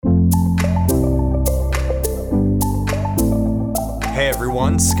Hey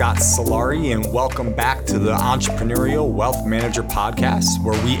everyone, Scott Solari, and welcome back to the Entrepreneurial Wealth Manager Podcast,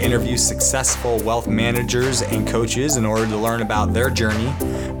 where we interview successful wealth managers and coaches in order to learn about their journey,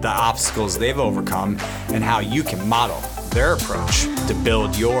 the obstacles they've overcome, and how you can model their approach to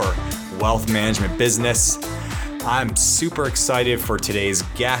build your wealth management business. I'm super excited for today's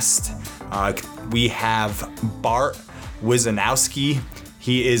guest. We have Bart Wisniowski.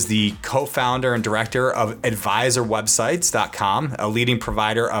 He is the co-founder and director of AdvisorWebsites.com, a leading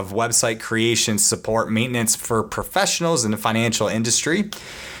provider of website creation, support, maintenance for professionals in the financial industry.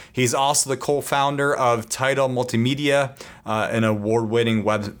 He's also the co-founder of Title Multimedia, an award-winning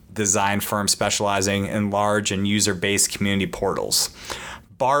web design firm specializing in large and user-based community portals.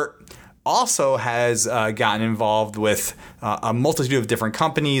 Bart also has gotten involved with a multitude of different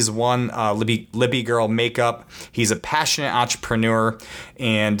companies. One, Libby Girl Makeup. He's a passionate entrepreneur,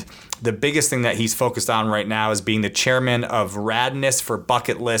 and the biggest thing that he's focused on right now is being the chairman of Radness for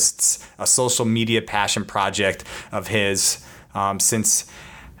Bucket Lists, a social media passion project of his, since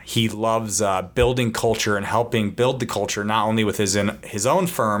he loves building culture and helping build the culture, not only with his own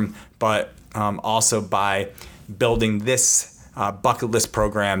firm, but also by building this bucket list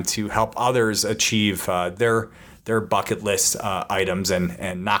program to help others achieve their bucket list items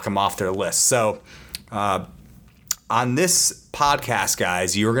and knock them off their list. So on this podcast,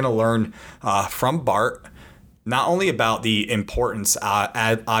 guys, you're going to learn from Bart not only about the importance,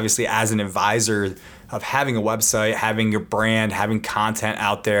 obviously, as an advisor of having a website, having your brand, having content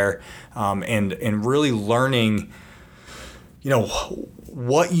out there, and really learning,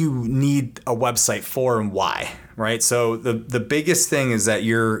 what you need a website for and why, right? So the biggest thing is that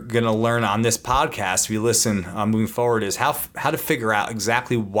you're going to learn on this podcast, if you listen moving forward, is how to figure out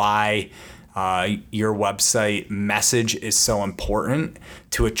exactly why your website message is so important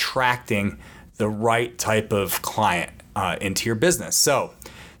to attracting the right type of client into your business. So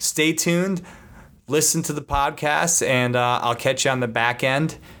stay tuned, listen to the podcast, and I'll catch you on the back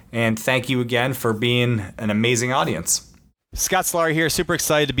end. And thank you again for being an amazing audience. Scott Solari here, super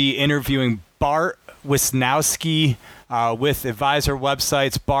excited to be interviewing Bart Wisniowski with Advisor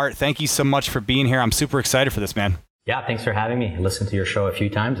Websites. Bart, thank you so much for being here. I'm super excited for this, man. Yeah, thanks for having me. I listened to your show a few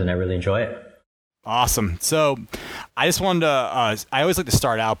times and I really enjoy it. Awesome. So I just wanted to, I always like to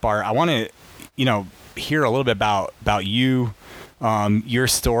start out, Bart. I want to, hear a little bit about you, your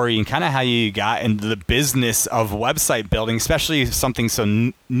story, and kind of how you got into the business of website building, especially something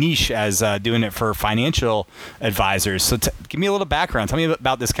so niche as doing it for financial advisors. So give me a little background. Tell me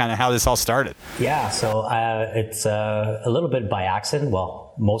about this, kind of how this all started. Yeah, so it's a little bit by accident.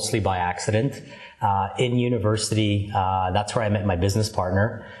 Well, mostly by accident. In university, that's where I met my business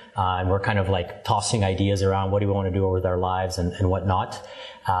partner. And we're kind of like tossing ideas around. What do we want to do with our lives and whatnot.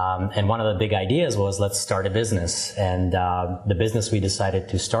 And one of the big ideas was, let's start a business. And the business we decided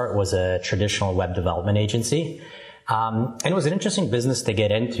to start was a traditional web development agency. And it was an interesting business to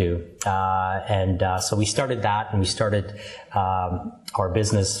get into. So we started that, and we started our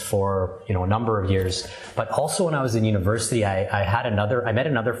business for a number of years. But also when I was in university, I met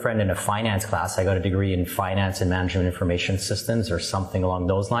another friend in a finance class. I got a degree in finance and management information systems or something along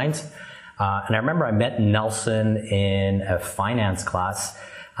those lines. And I remember I met Nelson in a finance class.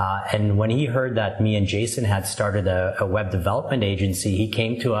 And when he heard that me and Jason had started a web development agency, he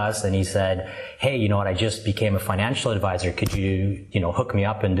came to us and he said, hey, you know what? I just became a financial advisor. Could you, hook me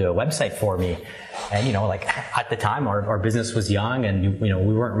up and do a website for me? And, at the time, our business was young and, we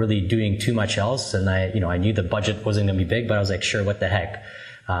weren't really doing too much else. And I knew the budget wasn't going to be big, but I was like, sure, what the heck?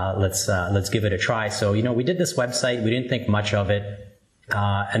 Let's give it a try. So, we did this website. We didn't think much of it.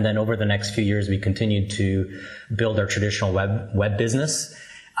 And then over the next few years, we continued to build our traditional web business.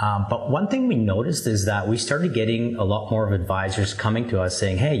 But one thing we noticed is that we started getting a lot more of advisors coming to us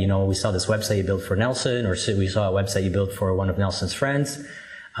saying, hey, we saw this website you built for Nelson, or we saw a website you built for one of Nelson's friends.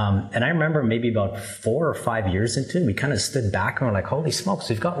 And I remember maybe about 4 or 5 years into it, we kind of stood back and we're like, holy smokes,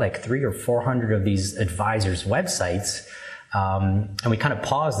 we've got like 300 or 400 of these advisors' websites. And we kind of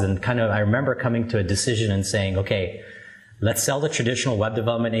paused and I remember coming to a decision and saying, okay, let's sell the traditional web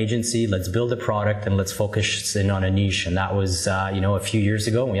development agency. Let's build a product and let's focus in on a niche. And that was, a few years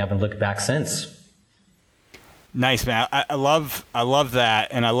ago, and we haven't looked back since. Nice, man. I love that.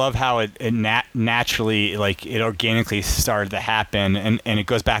 And I love how it naturally, it organically started to happen. And it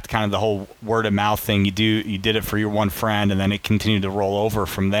goes back to kind of the whole word of mouth thing. You did it for your one friend, and then it continued to roll over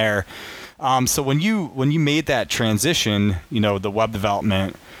from there. So when you made that transition, the web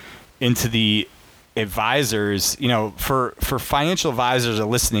development into the advisors, for financial advisors are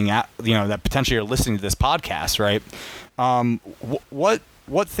listening at, that potentially are listening to this podcast, right? What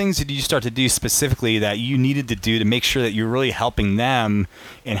what things did you start to do specifically that you needed to do to make sure that you're really helping them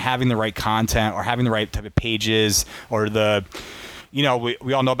in having the right content or having the right type of pages, or we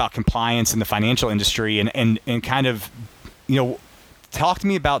all know about compliance in the financial industry, and kind of, talk to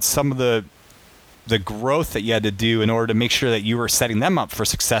me about some of the growth that you had to do in order to make sure that you were setting them up for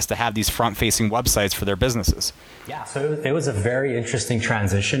success to have these front-facing websites for their businesses. Yeah, so it was a very interesting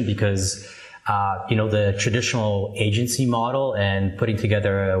transition because the traditional agency model and putting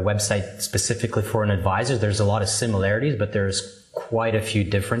together a website specifically for an advisor, there's a lot of similarities, but there's quite a few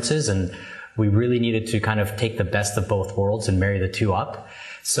differences, and we really needed to kind of take the best of both worlds and marry the two up.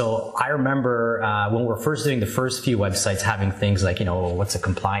 So I remember when we were first doing the first few websites having things like, what's a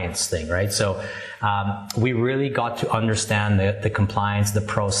compliance thing, right? So we really got to understand the compliance, the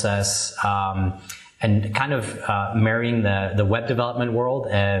process, and kind of marrying the web development world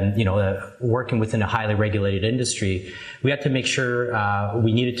and, working within a highly regulated industry. We had to make sure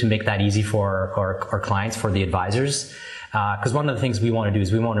we needed to make that easy for our clients, for the advisors. Because one of the things we want to do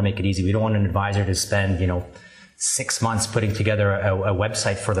is we want to make it easy. We don't want an advisor to spend, 6 months putting together a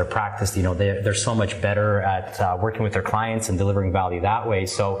website for their practice. They're so much better at working with their clients and delivering value that way.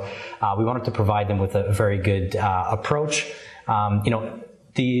 So we wanted to provide them with a very good approach.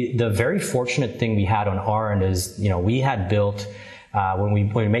 The very fortunate thing we had on our end is, we had built, when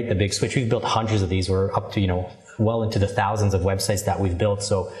we made the big switch, we've built hundreds of these. We're up to, well into the thousands of websites that we've built.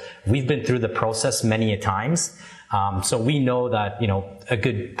 So we've been through the process many a times. So we know that, a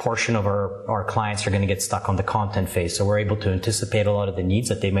good portion of our clients are going to get stuck on the content phase. So we're able to anticipate a lot of the needs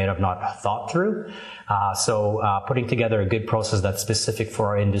that they may have not thought through. So putting together a good process that's specific for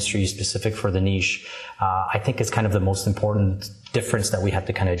our industry, specific for the niche, I think is kind of the most important difference that we had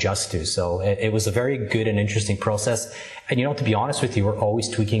to kind of adjust to. So it was a very good and interesting process. And, to be honest with you, we're always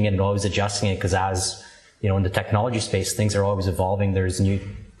tweaking it and always adjusting it because as, in the technology space, things are always evolving. There's new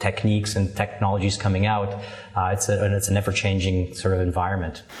techniques and technologies coming out. It's an ever-changing sort of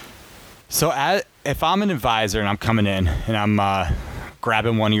environment. So if I'm an advisor and I'm coming in and I'm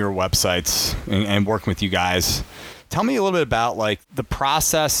grabbing one of your websites and working with you guys, tell me a little bit about like the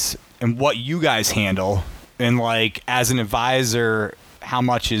process and what you guys handle, and like as an advisor, how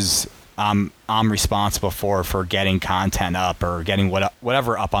much is I'm responsible for getting content up or getting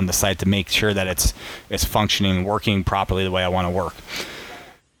whatever up on the site to make sure that it's functioning and working properly the way I want to work.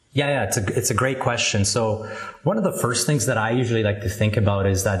 Yeah, it's a great question. So one of the first things that I usually like to think about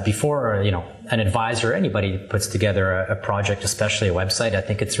is that before, an advisor or anybody puts together a project, especially a website, I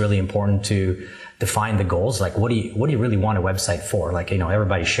think it's really important to define the goals. Like, what do you really want a website for? Like,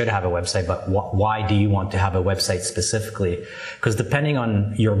 everybody should have a website, but why do you want to have a website specifically? Because depending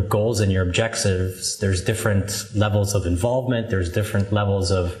on your goals and your objectives, there's different levels of involvement. There's different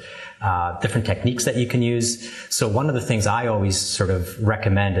levels of different techniques that you can use. So one of the things I always sort of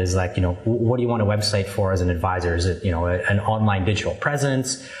recommend is like, what do you want a website for as an advisor? Is it, an online digital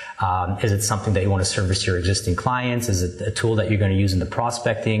presence? Is it something that you want to service your existing clients? Is it a tool that you're going to use in the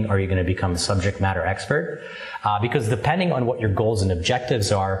prospecting? Are you going to become a subject matter expert? Because depending on what your goals and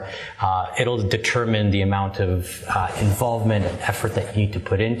objectives are, it'll determine the amount of involvement and effort that you need to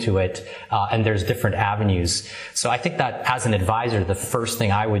put into it. And there's different avenues. So I think that as an advisor, the first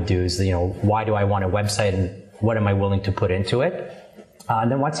thing I would do is, why do I want a website and what am I willing to put into it?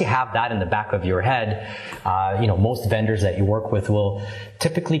 And then once you have that in the back of your head, most vendors that you work with will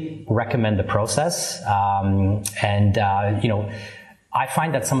typically recommend the process. I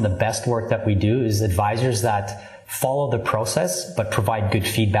find that some of the best work that we do is advisors that follow the process, but provide good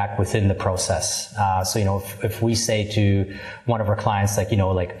feedback within the process. If we say to one of our clients,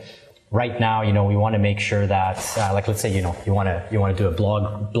 right now, we want to make sure that, let's say, you want to do a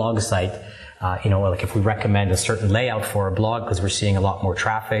blog site. If we recommend a certain layout for a blog because we're seeing a lot more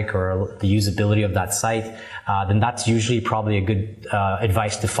traffic or the usability of that site, then that's usually probably a good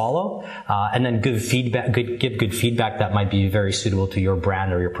advice to follow. And then give good feedback that might be very suitable to your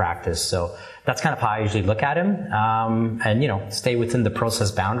brand or your practice. So that's kind of how I usually look at him. And stay within the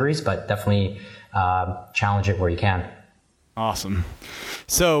process boundaries, but definitely challenge it where you can. Awesome.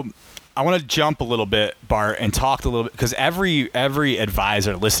 So I want to jump a little bit, Bart, and talk a little bit, because every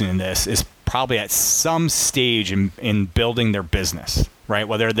advisor listening to this is probably at some stage in building their business, right?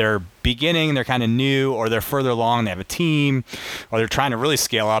 Whether they're beginning, they're kind of new, or they're further along, they have a team, or they're trying to really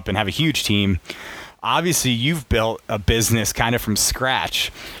scale up and have a huge team. Obviously, you've built a business kind of from scratch.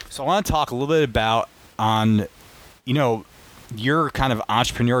 So I want to talk a little bit about your kind of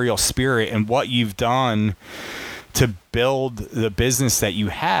entrepreneurial spirit and what you've done to build the business that you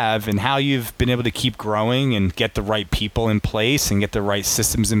have and how you've been able to keep growing and get the right people in place and get the right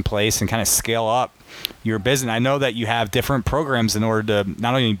systems in place and kind of scale up your business. I know that you have different programs in order to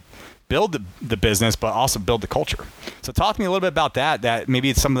not only build the business, but also build the culture. So talk to me a little bit about that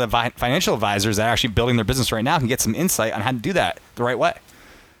maybe some of the financial advisors that are actually building their business right now can get some insight on how to do that the right way.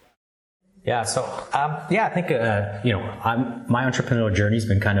 Yeah. So, I think, my entrepreneurial journey has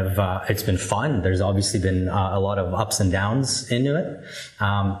been kind of, it's been fun. There's obviously been a lot of ups and downs into it.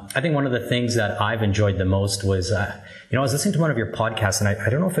 I think one of the things that I've enjoyed the most was, I was listening to one of your podcasts, and I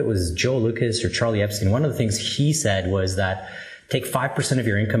don't know if it was Joe Lucas or Charlie Epstein. One of the things he said was that take 5% of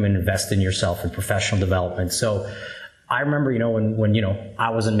your income and invest in yourself and professional development. So I remember, when I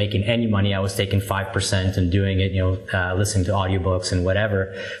wasn't making any money, I was taking 5% and doing it, listening to audiobooks and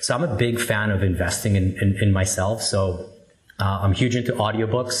whatever. So I'm a big fan of investing in myself. So, I'm huge into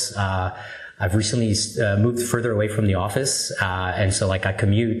audiobooks. I've recently moved further away from the office. And so I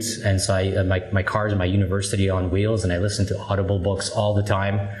commute. And so my car is my university on wheels, and I listen to Audible books all the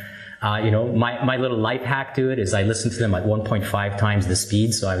time. My little life hack to it is I listen to them at 1.5 times the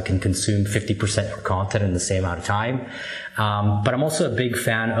speed, so I can consume 50% more content in the same amount of time. But I'm also a big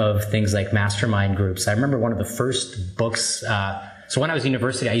fan of things like mastermind groups. I remember one of the first books, so when I was in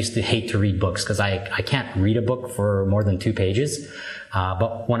university, I used to hate to read books because I can't read a book for more than 2 pages.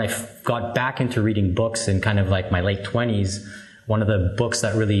 But when I got back into reading books in kind of like my late 20s, one of the books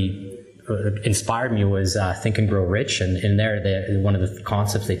that really inspired me was Think and Grow Rich, and in there, one of the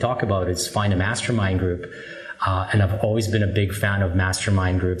concepts they talk about is find a mastermind group. And I've always been a big fan of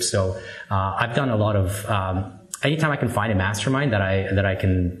mastermind groups. So I've done a lot of anytime I can find a mastermind that I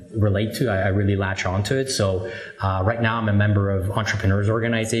can relate to, I really latch onto it. So right now I'm a member of Entrepreneurs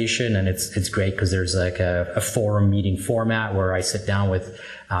Organization, and it's great because there's like a forum meeting format where I sit down with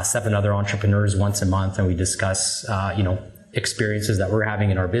 7 other entrepreneurs once a month, and we discuss experiences that we're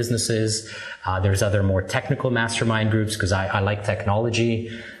having in our businesses. There's other more technical mastermind groups because I like technology.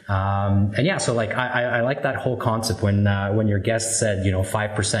 So I like that whole concept. When your guest said,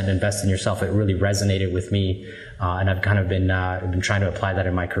 5% invest in yourself, it really resonated with me. And I've kind of been trying to apply that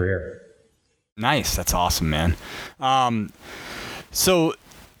in my career. Nice. That's awesome, man. So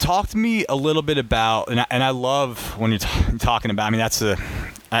talk to me a little bit about, and I love when you're talking about, that's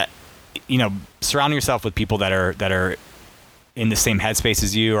surrounding yourself with people that are in the same headspace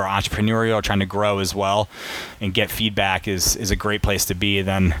as you, or entrepreneurial, trying to grow as well, and get feedback is a great place to be.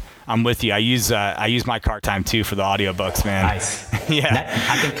 Then I'm with you. I use my car time too for the audiobooks, man. Nice. Yeah.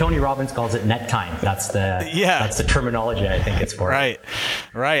 I think Tony Robbins calls it net time. That's the terminology I think it's for. Right.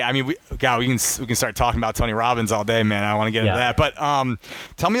 We can start talking about Tony Robbins all day, man. I want to get into that. But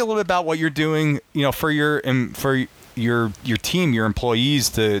tell me a little bit about what you're doing, for your team, your employees,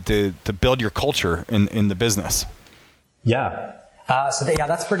 to build your culture in the business. Yeah.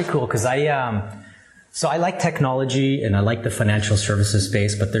 That's pretty cool because so I like technology and I like the financial services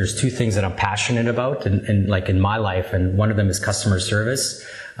space, but there's 2 things that I'm passionate about in my life. And one of them is customer service.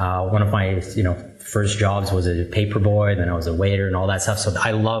 One of my, first jobs was a paper boy, then I was a waiter and all that stuff. So I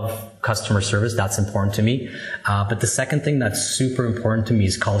love customer service. That's important to me. But the second thing that's super important to me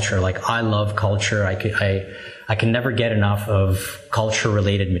is culture. Like I love culture. I can never get enough of culture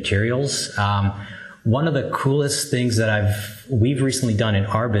related materials. One of the coolest things that we've recently done in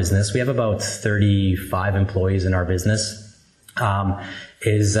our business, we have about 35 employees in our business,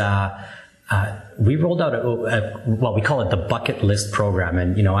 is we rolled out we call it the bucket list program.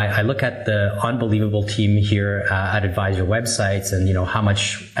 And, I look at the unbelievable team here at Advisor Websites and, how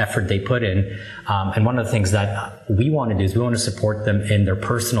much effort they put in. And one of the things that we want to do is we want to support them in their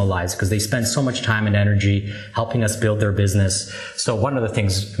personal lives because they spend so much time and energy helping us build their business. So one of the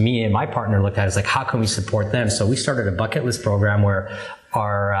things me and my partner looked at is like, how can we support them? So we started a bucket list program where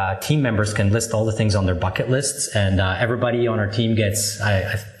our team members can list all the things on their bucket lists, and everybody on our team gets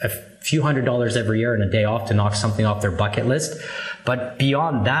a few $100s every year and a day off to knock something off their bucket list. But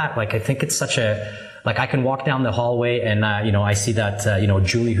beyond that, I think it's such I can walk down the hallway and, I see that,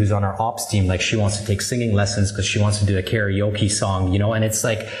 Julie, who's on our ops team, she wants to take singing lessons because she wants to do a karaoke song, and it's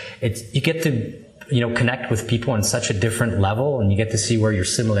you get to, connect with people on such a different level, and you get to see where your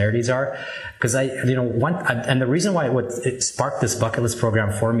similarities are. Because and the reason why it sparked this bucket list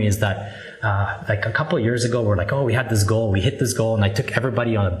program for me is that, a couple of years ago, we're like, oh, we had this goal, we hit this goal, and I took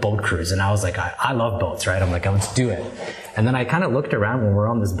everybody on a boat cruise, and I was like, I love boats, right? I'm like, let's do it. And then I kind of looked around when we're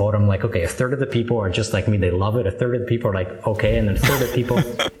on this boat, I'm like, okay, 1/3 of the people are just like me, they love it. 1/3 of the people are like, okay, and then 1/3 of the people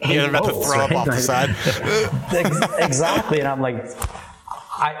hate about boats, to throw right? up off the side. Exactly, and I'm like,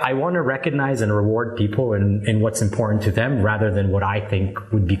 I want to recognize and reward people in what's important to them rather than what I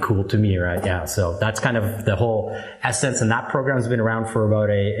think would be cool to me, right? Yeah. So that's kind of the whole essence. And that program's been around for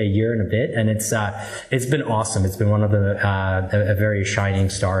about a year and a bit. And it's been awesome. It's been one of a very shining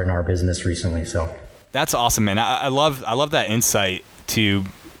star in our business recently. So That's awesome, man. I love that insight to,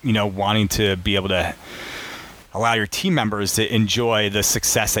 wanting to be able to allow your team members to enjoy the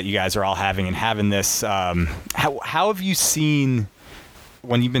success that you guys are all having and having this. How have you seen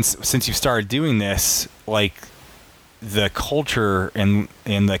since you've started doing this, like the culture and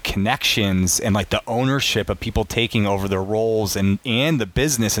the connections and like the ownership of people taking over their roles and the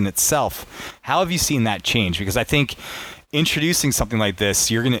business in itself? How have you seen that change? Because I think introducing something like this,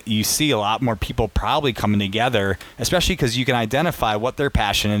 you see a lot more people probably coming together, especially because you can identify what they're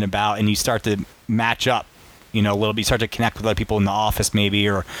passionate about and you start to match up, a little bit. You start to connect with other people in the office maybe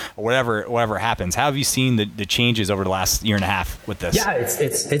or whatever happens. How have you seen the changes over the last year and a half with this? Yeah,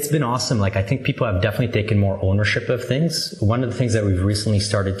 it's been awesome. Like, I think people have definitely taken more ownership of things. One of the things that we've recently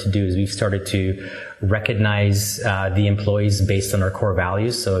started to do is we've started to recognize the employees based on our core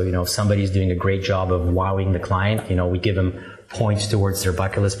values. So, if somebody's doing a great job of wowing the client, we give them points towards their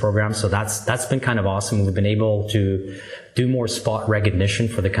bucket list program. So that's been kind of awesome. We've been able to do more spot recognition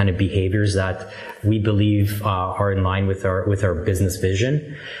for the kind of behaviors that we believe are in line with our business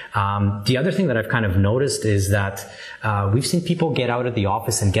vision. The other thing that I've kind of noticed is that we've seen people get out of the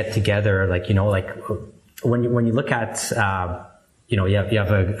office and get together. Like, when you look at you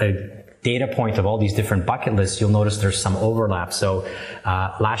have a data point of all these different bucket lists, you'll notice there's some overlap. So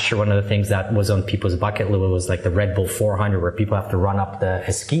last year, one of the things that was on people's bucket list was like the Red Bull 400, where people have to run up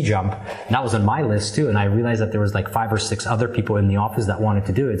a ski jump. And that was on my list too. And I realized that there was like 5 or 6 other people in the office that wanted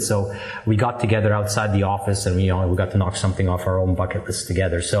to do it. So we got together outside the office and we got to knock something off our own bucket list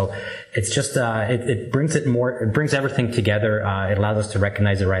together. So it's just, it brings everything together. It allows us to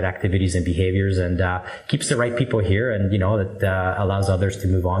recognize the right activities and behaviors and keeps the right people here. And, it allows others to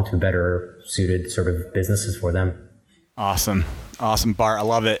move on to better suited sort of businesses for them. Awesome, Bart. I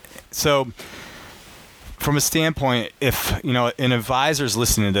love it. So from a standpoint, if, an advisor's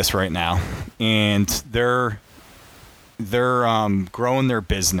listening to this right now and they're growing their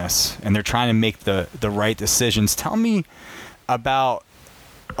business and they're trying to make the right decisions, tell me about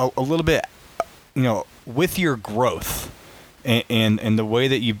a little bit, with your growth and the way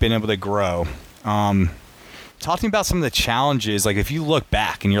that you've been able to grow. Talking about some of the challenges, like if you look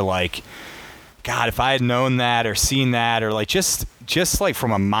back and you're like, God, if I had known that or seen that, or like just like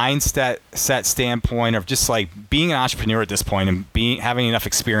from a mindset standpoint of just like being an entrepreneur at this point and having enough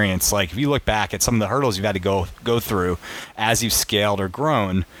experience, like if you look back at some of the hurdles you've had to go through as you've scaled or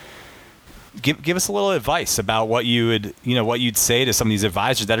grown, give us a little advice about what you'd say to some of these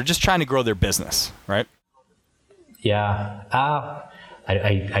advisors that are just trying to grow their business, right? Yeah.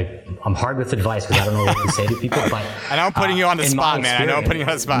 I'm hard with advice because I don't know what to say to people. But I know I'm putting you on the spot, man. I know I'm putting you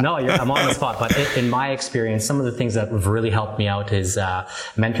on the spot. No, I'm on the spot. But in my experience, some of the things that have really helped me out is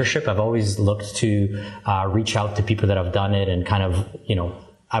mentorship. I've always looked to reach out to people that have done it and kind of,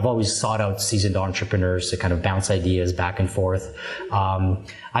 I've always sought out seasoned entrepreneurs to kind of bounce ideas back and forth.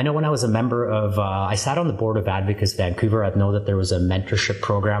 I know when I was a member of, I sat on the board of Advocates Vancouver. I know that there was a mentorship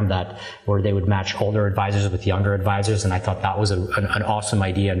program where they would match older advisors with younger advisors. And I thought that was an awesome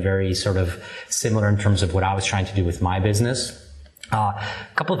idea and very sort of similar in terms of what I was trying to do with my business. A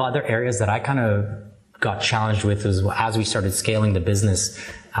couple of other areas that I kind of got challenged with was as we started scaling the business,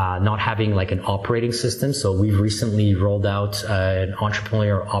 not having like an operating system. So we've recently rolled out an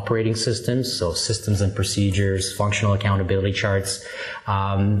entrepreneurial operating system. So systems and procedures, functional accountability charts.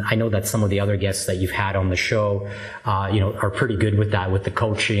 I know that some of the other guests that you've had on the show, are pretty good with that, with the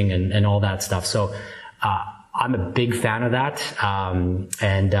coaching and all that stuff. So, I'm a big fan of that.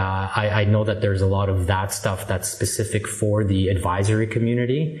 I know that there's a lot of that stuff that's specific for the advisory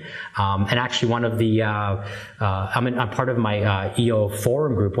community. And actually one of the, I'm part of my EO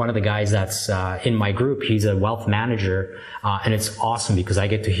forum group. One of the guys that's in my group, he's a wealth manager. And it's awesome because I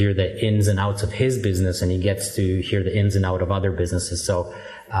get to hear the ins and outs of his business and he gets to hear the ins and out of other businesses. So,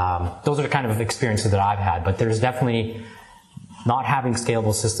 those are the kind of experiences that I've had, but there's definitely not having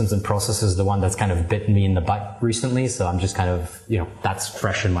scalable systems and processes, the one that's kind of bitten me in the butt recently. So I'm just kind of, that's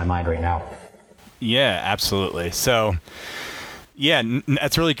fresh in my mind right now. Yeah, absolutely. So yeah,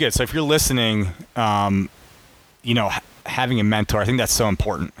 that's really good. So if you're listening, having a mentor, I think that's so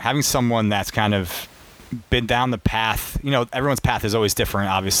important. Having someone that's kind of been down the path, everyone's path is always different,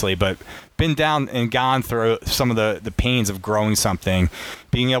 obviously, but been down and gone through some of the pains of growing something,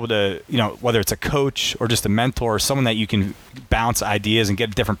 being able to, whether it's a coach or just a mentor or someone that you can bounce ideas and get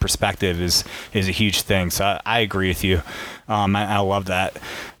a different perspective is a huge thing. So I agree with you. I love that.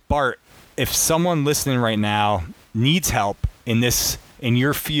 Bart, if someone listening right now needs help in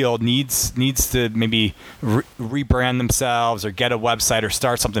your field, needs to maybe rebrand themselves or get a website or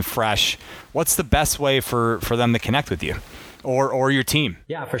start something fresh, what's the best way for them to connect with you? or your team?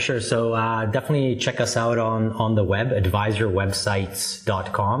 Yeah, for sure. So definitely check us out on the web,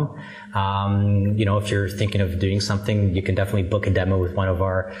 advisorwebsites.com. If you're thinking of doing something, you can definitely book a demo with one of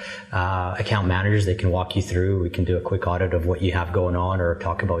our account managers. They can walk you through. We can do a quick audit of what you have going on or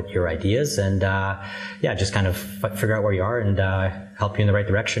talk about your ideas and just kind of figure out where you are and help you in the right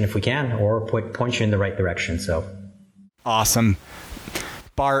direction if we can, or point you in the right direction. So awesome.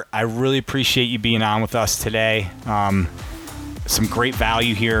 Bart, I really appreciate you being on with us today. Some great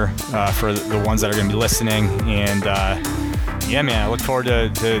value here for the ones that are going to be listening. And man, I look forward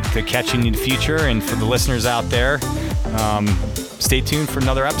to catching you in the future. And for the listeners out there, stay tuned for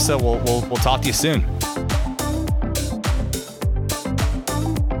another episode. We'll talk to you soon.